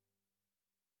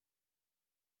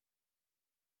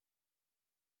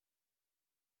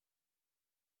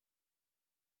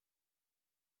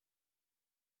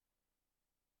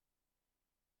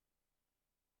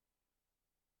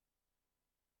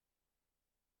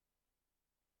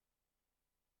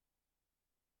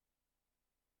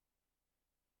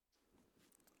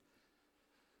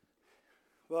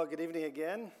Well, good evening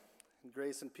again, and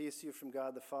grace and peace to you from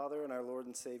God the Father and our Lord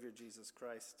and Savior Jesus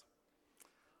Christ.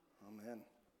 Amen.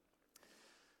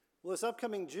 Well, this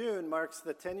upcoming June marks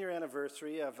the 10-year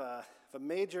anniversary of a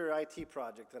major IT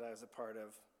project that I was a part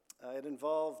of. It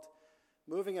involved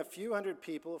moving a few hundred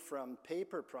people from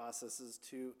paper processes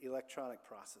to electronic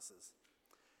processes.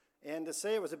 And to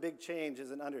say it was a big change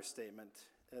is an understatement.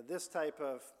 This type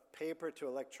of paper to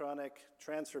electronic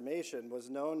transformation was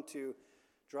known to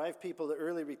drive people to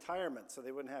early retirement so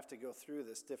they wouldn't have to go through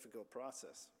this difficult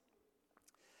process.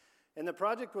 And the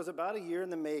project was about a year in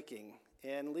the making,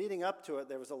 and leading up to it,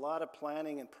 there was a lot of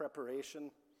planning and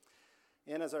preparation.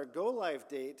 And as our go-live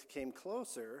date came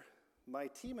closer, my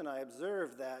team and I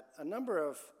observed that a number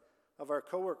of our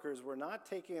coworkers were not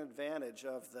taking advantage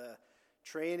of the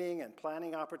training and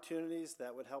planning opportunities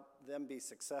that would help them be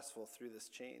successful through this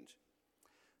change.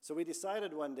 So we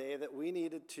decided one day that we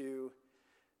needed to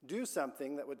do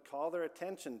something that would call their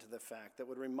attention to the fact, that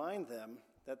would remind them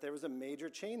that there was a major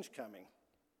change coming.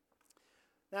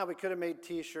 Now, we could have made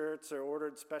t-shirts or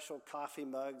ordered special coffee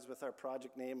mugs with our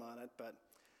project name on it, but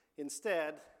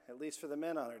instead, at least for the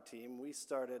men on our team, we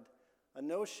started a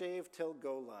no shave till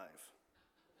go live.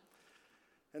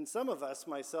 And some of us,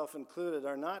 myself included,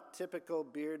 are not typical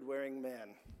beard-wearing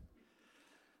men.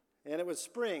 And it was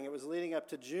spring, it was leading up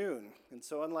to June, and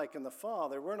so unlike in the fall,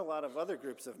 there weren't a lot of other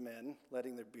groups of men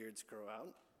letting their beards grow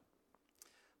out.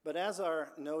 But as our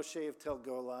No Shave Till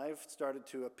Go Live started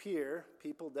to appear,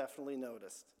 people definitely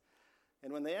noticed.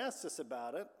 And when they asked us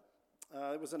about it,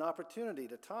 it was an opportunity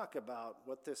to talk about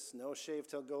what this No Shave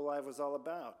Till Go Live was all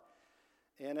about.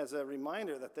 And as a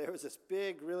reminder that there was this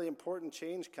big, really important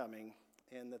change coming,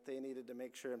 and that they needed to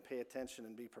make sure and pay attention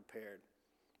and be prepared.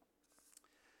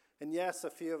 And yes, a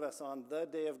few of us on the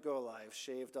day of Go Live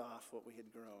shaved off what we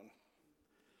had grown.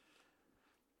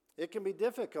 It can be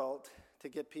difficult to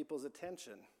get people's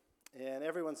attention, and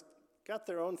everyone's got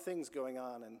their own things going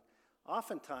on, and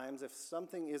oftentimes if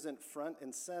something isn't front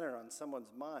and center on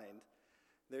someone's mind,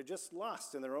 they're just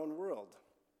lost in their own world.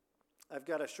 I've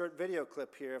got a short video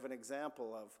clip here of an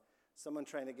example of someone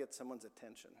trying to get someone's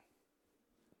attention.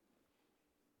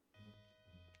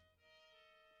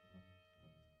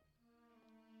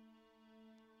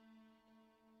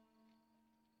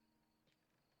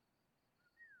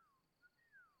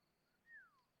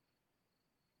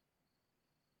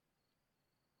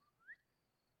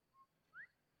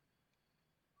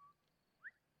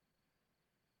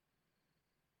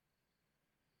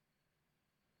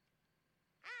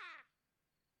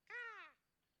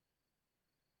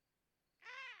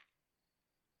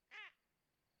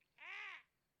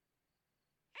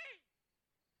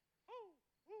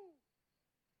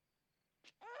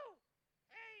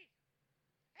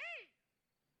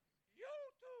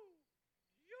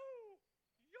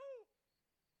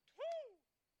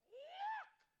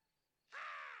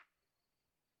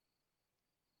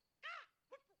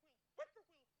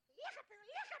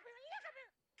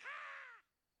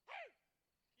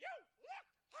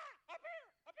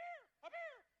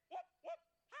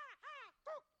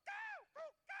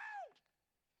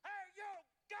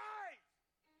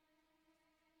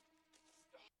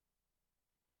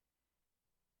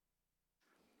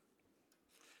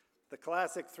 The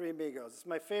classic Three Amigos. It's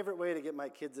my favorite way to get my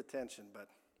kids' attention, but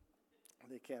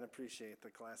they can't appreciate the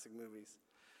classic movies.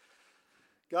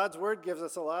 God's Word gives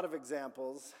us a lot of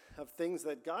examples of things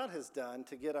that God has done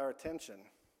to get our attention.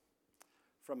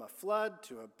 From a flood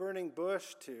to a burning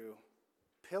bush to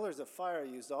pillars of fire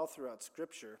used all throughout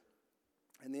Scripture,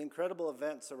 and the incredible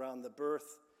events around the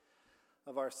birth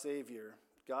of our Savior,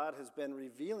 God has been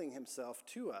revealing himself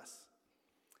to us.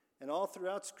 And all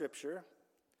throughout Scripture,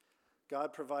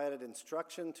 God provided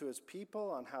instruction to his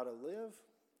people on how to live,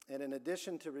 and in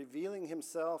addition to revealing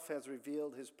himself, has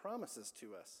revealed his promises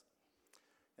to us.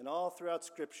 And all throughout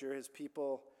Scripture, his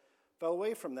people fell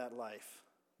away from that life,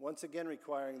 once again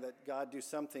requiring that God do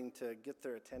something to get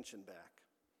their attention back.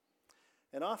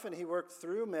 And often he worked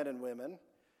through men and women,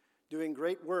 doing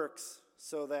great works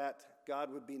so that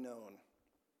God would be known.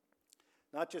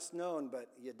 Not just known, but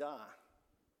yada.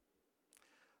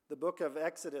 The book of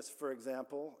Exodus, for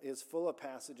example, is full of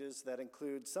passages that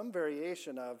include some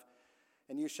variation of,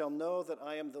 "And you shall know that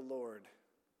I am the Lord,"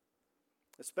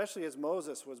 especially as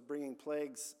Moses was bringing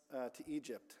plagues to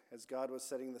Egypt, as God was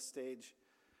setting the stage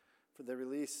for the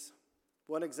release.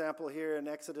 One example here in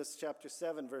Exodus chapter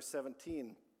 7, verse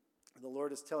 17, the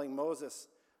Lord is telling Moses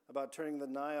about turning the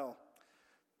Nile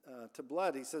to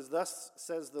blood. He says, "Thus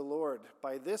says the Lord,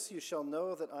 by this you shall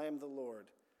know that I am the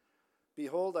Lord.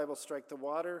 Behold, I will strike the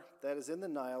water that is in the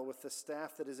Nile with the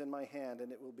staff that is in my hand,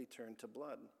 and it will be turned to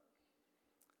blood."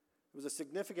 It was a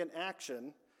significant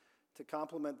action to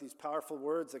complement these powerful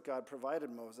words that God provided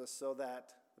Moses so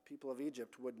that the people of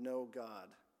Egypt would know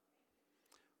God.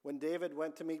 When David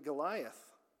went to meet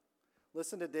Goliath,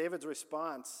 listen to David's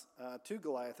response to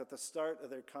Goliath at the start of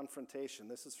their confrontation.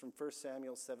 This is from 1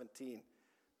 Samuel 17,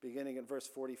 beginning at verse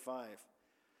 45.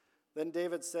 Then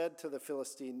David said to the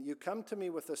Philistine, "You come to me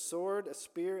with a sword, a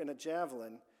spear, and a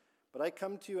javelin, but I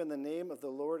come to you in the name of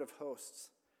the Lord of hosts,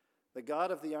 the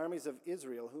God of the armies of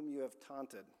Israel, whom you have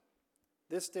taunted.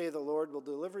 This day the Lord will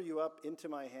deliver you up into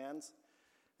my hands,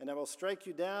 and I will strike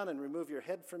you down and remove your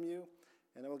head from you,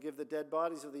 and I will give the dead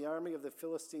bodies of the army of the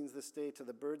Philistines this day to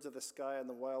the birds of the sky and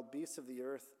the wild beasts of the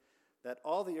earth, that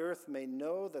all the earth may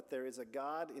know that there is a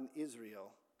God in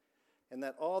Israel, and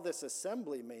that all this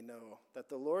assembly may know that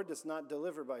the Lord does not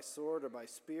deliver by sword or by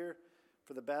spear,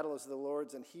 for the battle is the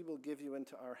Lord's, and he will give you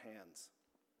into our hands."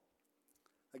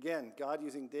 Again, God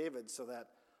using David so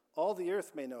that all the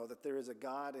earth may know that there is a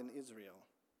God in Israel.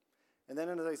 And then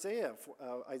in Isaiah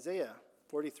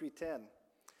 43:10,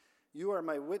 "You are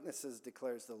my witnesses,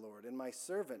 declares the Lord, and my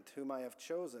servant whom I have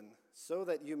chosen, so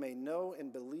that you may know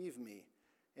and believe me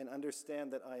and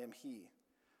understand that I am he.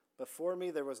 Before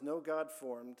me there was no God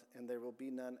formed, and there will be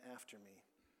none after me."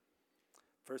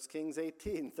 1 Kings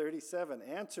 18:37,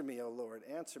 "Answer me, O Lord,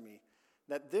 answer me,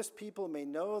 that this people may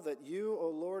know that you, O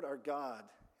Lord, are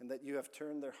God, and that you have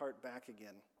turned their heart back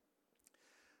again."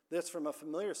 This from a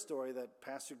familiar story that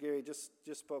Pastor Gary just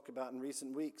spoke about in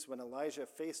recent weeks when Elijah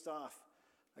faced off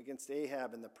against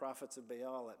Ahab and the prophets of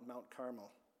Baal at Mount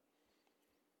Carmel.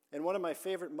 And one of my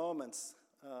favorite moments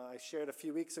I shared a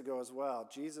few weeks ago as well,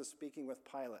 Jesus speaking with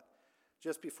Pilate.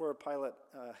 Just before Pilate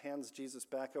hands Jesus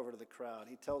back over to the crowd,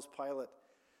 he tells Pilate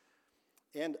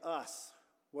and us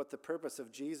what the purpose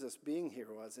of Jesus being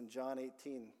here was in John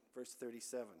 18, verse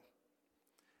 37.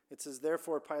 It says,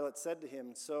 "Therefore Pilate said to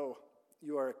him, 'So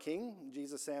you are a king?'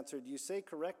 Jesus answered, 'You say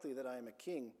correctly that I am a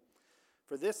king.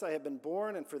 For this I have been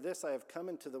born, and for this I have come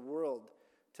into the world,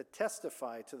 to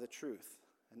testify to the truth.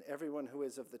 And everyone who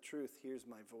is of the truth hears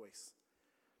my voice.'"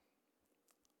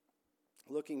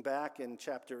 Looking back in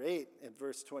chapter 8, at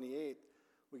verse 28,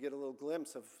 we get a little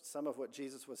glimpse of some of what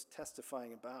Jesus was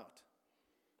testifying about.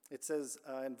 It says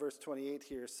in verse 28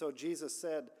 here, "So Jesus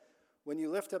said, 'When you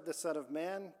lift up the Son of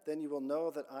Man, then you will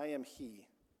know that I am he.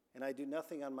 And I do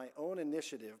nothing on my own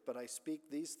initiative, but I speak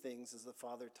these things as the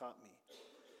Father taught me.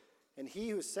 And he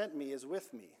who sent me is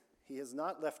with me. He has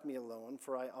not left me alone,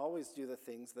 for I always do the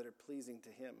things that are pleasing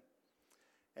to him.'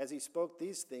 As he spoke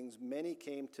these things, many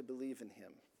came to believe in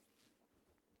him."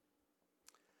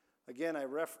 Again, a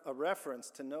reference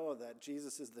to know that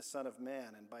Jesus is the Son of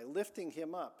Man, and by lifting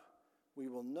him up, we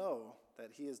will know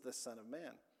that he is the Son of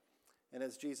Man. And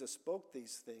as Jesus spoke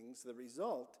these things, the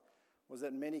result was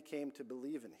that many came to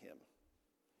believe in him.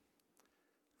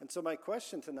 And so my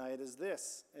question tonight is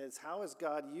this, is how is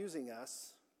God using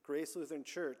us, Grace Lutheran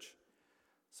Church,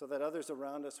 so that others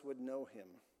around us would know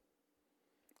him?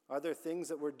 Are there things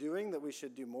that we're doing that we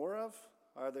should do more of?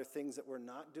 Are there things that we're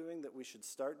not doing that we should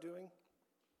start doing?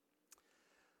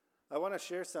 I want to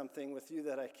share something with you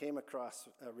that I came across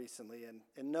recently, and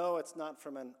no, it's not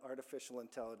from an artificial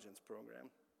intelligence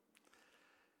program.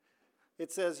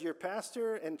 It says, "Your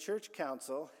pastor and church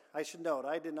council," I should note,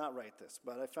 I did not write this,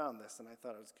 but I found this and I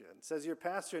thought it was good. It says, "Your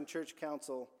pastor and church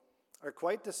council are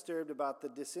quite disturbed about the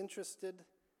disinterested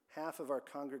half of our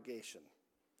congregation.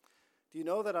 Do you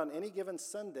know that on any given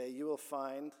Sunday you will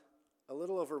find a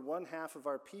little over one half of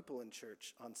our people in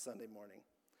church on Sunday morning?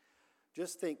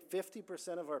 Just think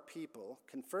 50% of our people,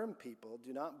 confirmed people,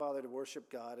 do not bother to worship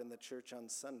God in the church on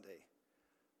Sunday.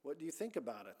 What do you think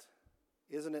about it?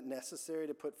 Isn't it necessary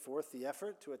to put forth the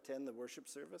effort to attend the worship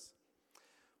service?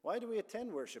 Why do we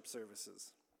attend worship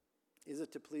services? Is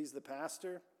it to please the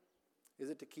pastor? Is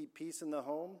it to keep peace in the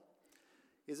home?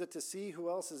 Is it to see who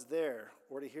else is there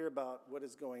or to hear about what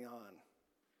is going on?"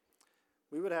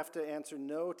 We would have to answer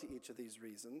no to each of these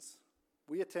reasons.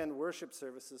 We attend worship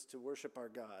services to worship our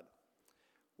God.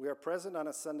 We are present on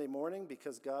a Sunday morning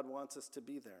because God wants us to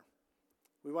be there.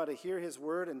 We want to hear his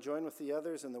word and join with the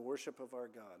others in the worship of our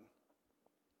God.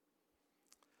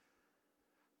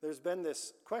 There's been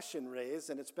this question raised,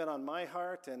 and it's been on my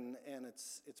heart, and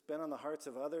it's been on the hearts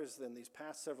of others in these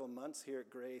past several months here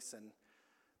at Grace. And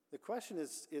the question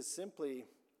is simply,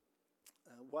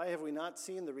 why have we not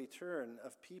seen the return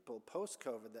of people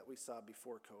post-COVID that we saw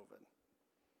before COVID?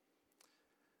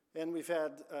 And we've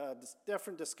had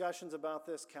different discussions about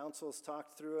this. Council's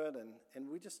talked through it, and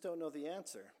we just don't know the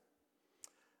answer.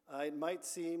 It might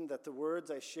seem that the words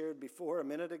I shared before a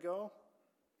minute ago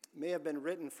may have been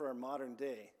written for our modern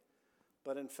day,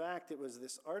 but in fact, it was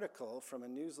this article from a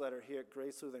newsletter here at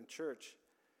Grace Lutheran Church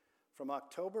from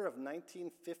October of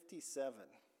 1957.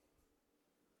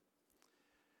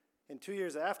 And 2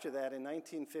 years after that, in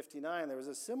 1959, there was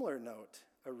a similar note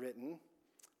written,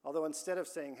 although instead of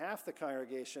saying half the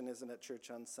congregation isn't at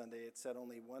church on Sunday, it said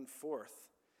only 1/4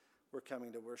 were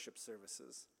coming to worship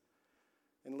services.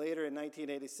 And later in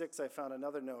 1986, I found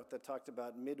another note that talked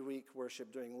about midweek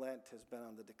worship during Lent has been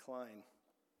on the decline.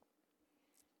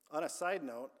 On a side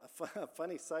note, a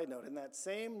funny side note, in that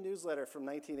same newsletter from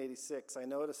 1986, I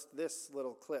noticed this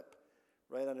little clip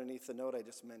right underneath the note I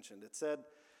just mentioned. It said,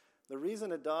 "The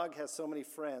reason a dog has so many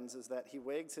friends is that he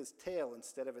wags his tail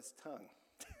instead of his tongue."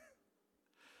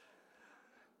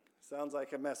 Sounds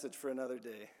like a message for another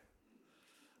day.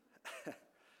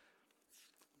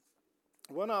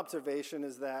 One observation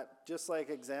is that, just like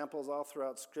examples all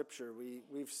throughout Scripture,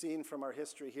 we've seen from our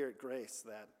history here at Grace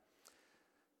that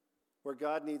where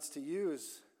God needs to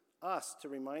use us to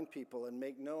remind people and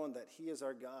make known that He is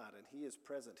our God and He is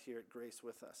present here at Grace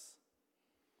with us.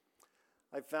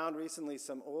 I found recently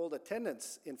some old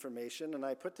attendance information, and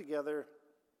I put it together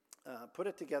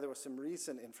with some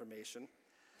recent information.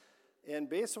 And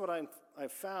based on what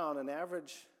I've found, on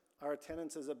average, our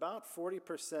attendance is about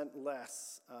 40%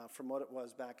 less from what it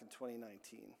was back in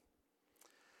 2019.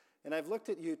 And I've looked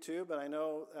at YouTube, and I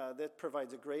know that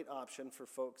provides a great option for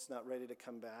folks not ready to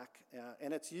come back,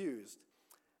 and it's used.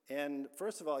 And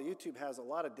first of all, YouTube has a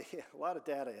lot of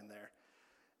data in there,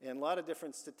 and a lot of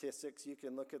different statistics. You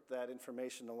can look at that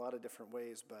information in a lot of different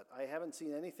ways, but I haven't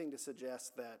seen anything to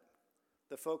suggest that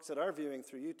the folks that are viewing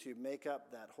through YouTube make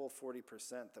up that whole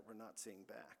 40% that we're not seeing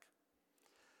back.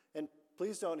 And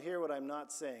please don't hear what I'm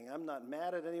not saying. I'm not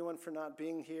mad at anyone for not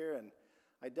being here, and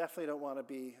I definitely don't want to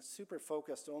be super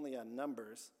focused only on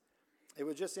numbers. It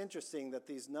was just interesting that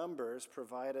these numbers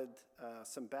provided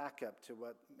some backup to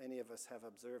what many of us have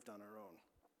observed on our own.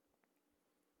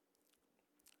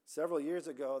 Several years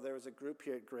ago, there was a group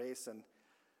here at Grace, and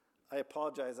I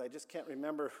apologize, I just can't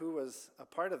remember who was a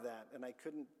part of that, and I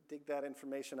couldn't dig that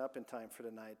information up in time for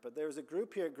tonight. But there was a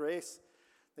group here at Grace.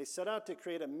 They set out to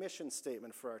create a mission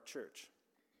statement for our church.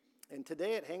 And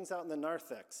today it hangs out in the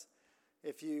narthex.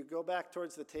 If you go back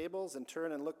towards the tables and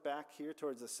turn and look back here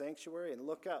towards the sanctuary and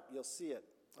look up, you'll see it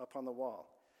up on the wall.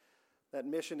 That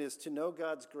mission is to know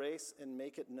God's grace and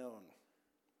make it known.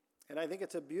 And I think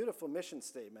it's a beautiful mission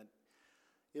statement.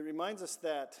 It reminds us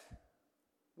that,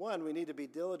 one, we need to be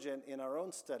diligent in our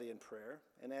own study and prayer,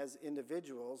 and as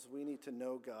individuals, we need to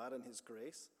know God and His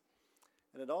grace.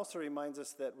 And it also reminds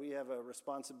us that we have a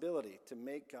responsibility to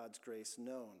make God's grace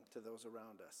known to those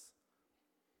around us.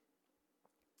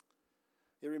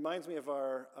 It reminds me of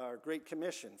our Great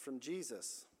Commission from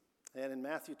Jesus. And in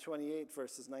Matthew 28,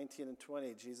 verses 19 and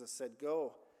 20, Jesus said,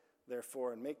 "Go,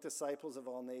 therefore, and make disciples of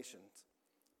all nations,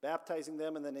 baptizing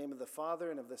them in the name of the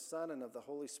Father and of the Son and of the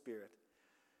Holy Spirit,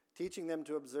 teaching them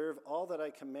to observe all that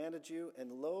I commanded you,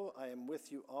 and lo, I am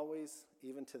with you always,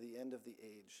 even to the end of the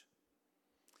age."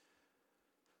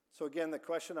 So again, the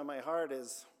question on my heart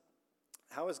is,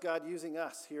 how is God using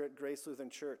us here at Grace Lutheran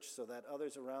Church so that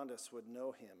others around us would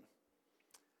know Him?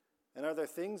 And are there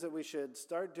things that we should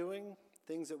start doing,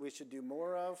 things that we should do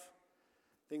more of,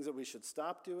 things that we should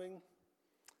stop doing?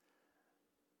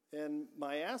 And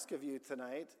my ask of you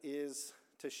tonight is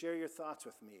to share your thoughts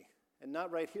with me. And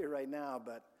not right here, right now,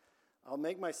 but I'll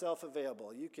make myself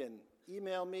available. You can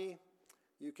email me,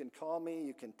 you can call me,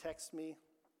 you can text me.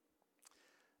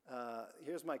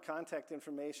 Here's my contact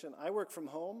information. I work from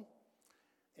home,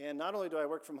 and not only do I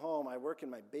work from home, I work in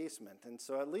my basement. And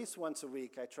so at least once a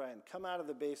week, I try and come out of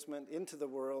the basement into the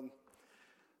world.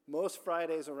 Most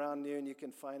Fridays around noon, you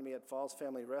can find me at Falls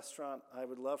Family Restaurant. I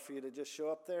would love for you to just show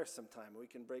up there sometime. We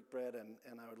can break bread,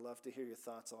 and I would love to hear your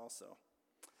thoughts also.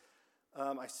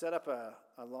 I set up an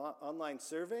online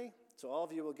survey, so all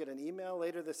of you will get an email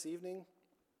later this evening,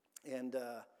 and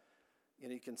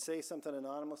you can say something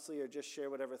anonymously or just share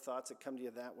whatever thoughts that come to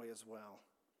you that way as well.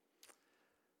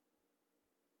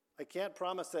 I can't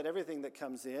promise that everything that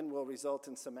comes in will result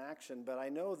in some action, but I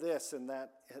know this, and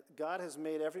that God has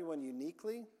made everyone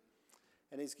uniquely,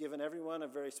 and He's given everyone a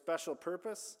very special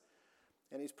purpose,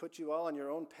 and He's put you all on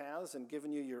your own paths and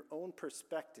given you your own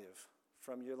perspective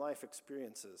from your life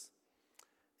experiences.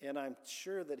 And I'm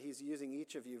sure that He's using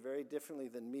each of you very differently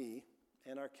than me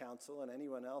and our council and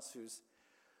anyone else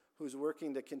who's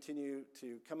working to continue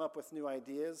to come up with new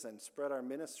ideas and spread our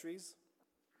ministries.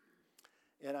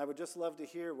 And I would just love to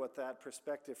hear what that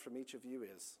perspective from each of you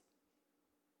is.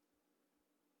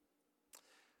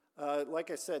 Like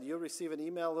I said, you'll receive an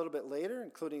email a little bit later,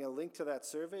 including a link to that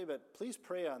survey, but please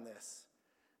pray on this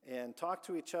and talk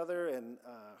to each other. And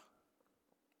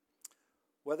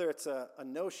Whether it's a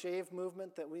no-shave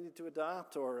movement that we need to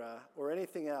adopt or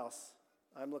anything else,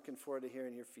 I'm looking forward to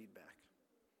hearing your feedback.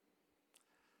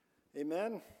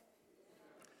 Amen?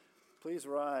 Please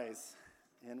rise,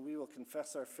 and we will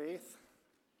confess our faith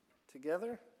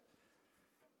together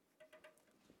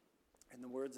in the words